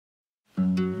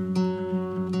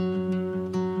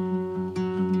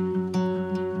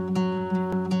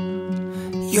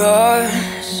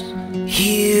yours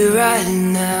here right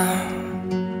now.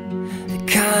 The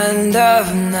kind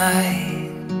of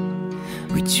night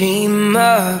we dream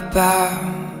about.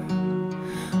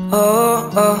 Oh,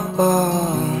 oh,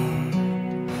 oh.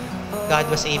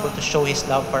 God was able to show His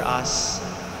love for us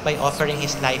by offering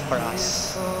His life for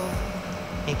us.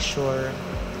 Make sure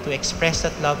to express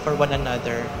that love for one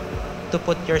another, to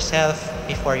put yourself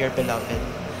before your beloved,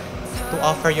 to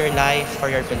offer your life for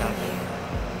your beloved.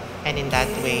 And in that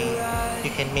way,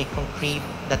 you can make concrete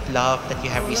that love that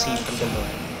you have received from the Lord.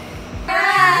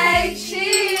 Alright,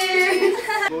 cheers!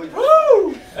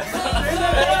 Woo!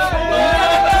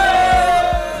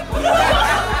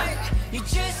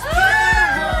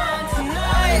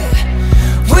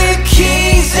 We're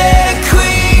kings and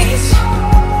queens.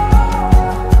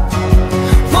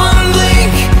 One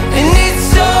blink and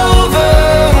it's over.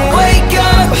 Wake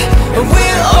up and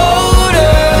we're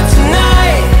older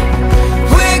tonight.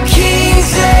 We're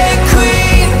kings and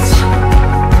queens.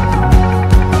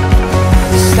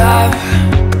 Stop,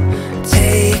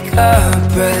 take a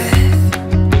breath,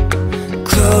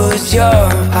 close your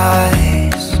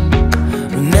eyes,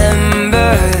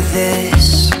 remember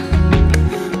this.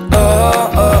 Oh,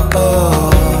 oh,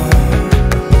 oh,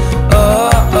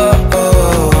 oh, oh,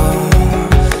 oh,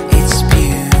 it's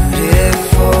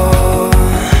beautiful.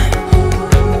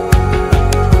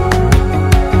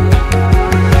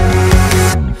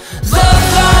 Love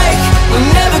like we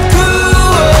never grew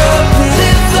up, and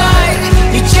live like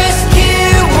you just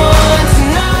get one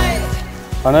tonight.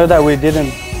 I know that we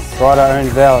didn't write our own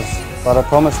vows, but I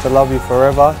promise to love you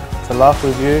forever, to laugh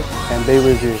with you and be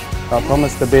with you. I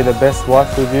promise to be the best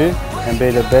wife with you and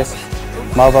be the best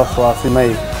mother for our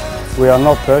family. We are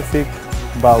not perfect,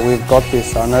 but we've got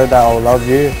this. I know that I'll love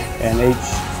you and each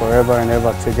forever and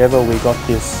ever. Together we got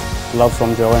this. Love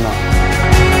from Joanna.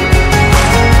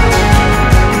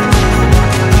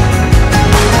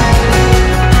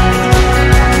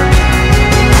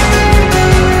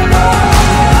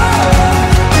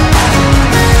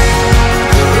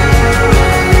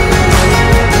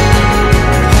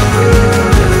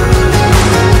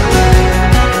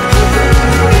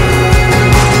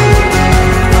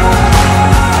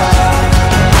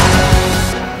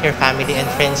 Your family and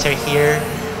friends are here,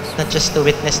 not just to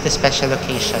witness this special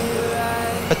occasion,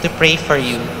 but to pray for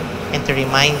you and to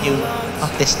remind you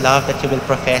of this love that you will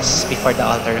profess before the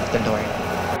altar of the Lord.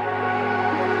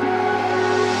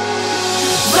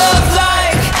 Love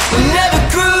like we never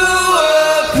grew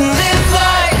up, and live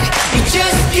like you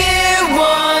just get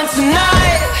one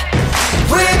tonight.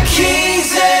 We're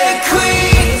kings and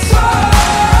queens.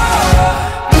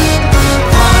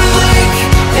 One blink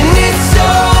and it's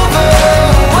over.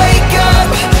 Wake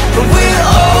up and we're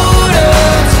older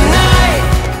tonight.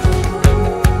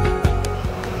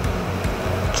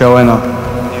 Joanna,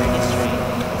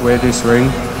 wear this ring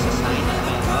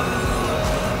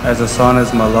as a sign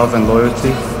of my love and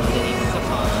loyalty.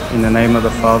 In the name of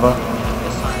the Father,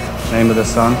 name of the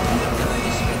Son,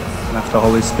 and of the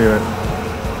Holy Spirit.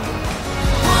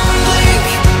 One blink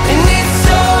and it's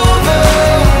over.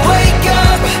 Wake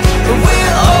up and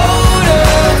we're older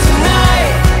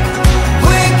tonight.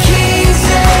 We're kings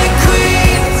and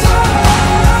queens.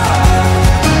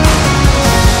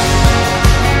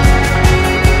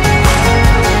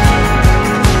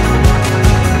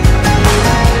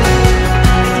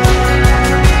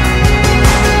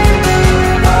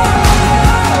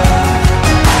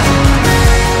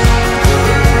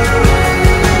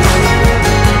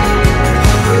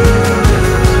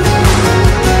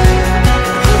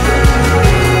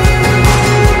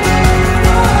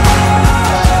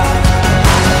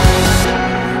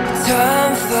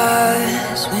 Time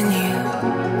flies when you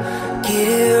get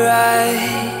it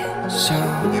right, so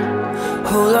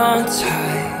hold on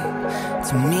tight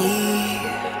to me.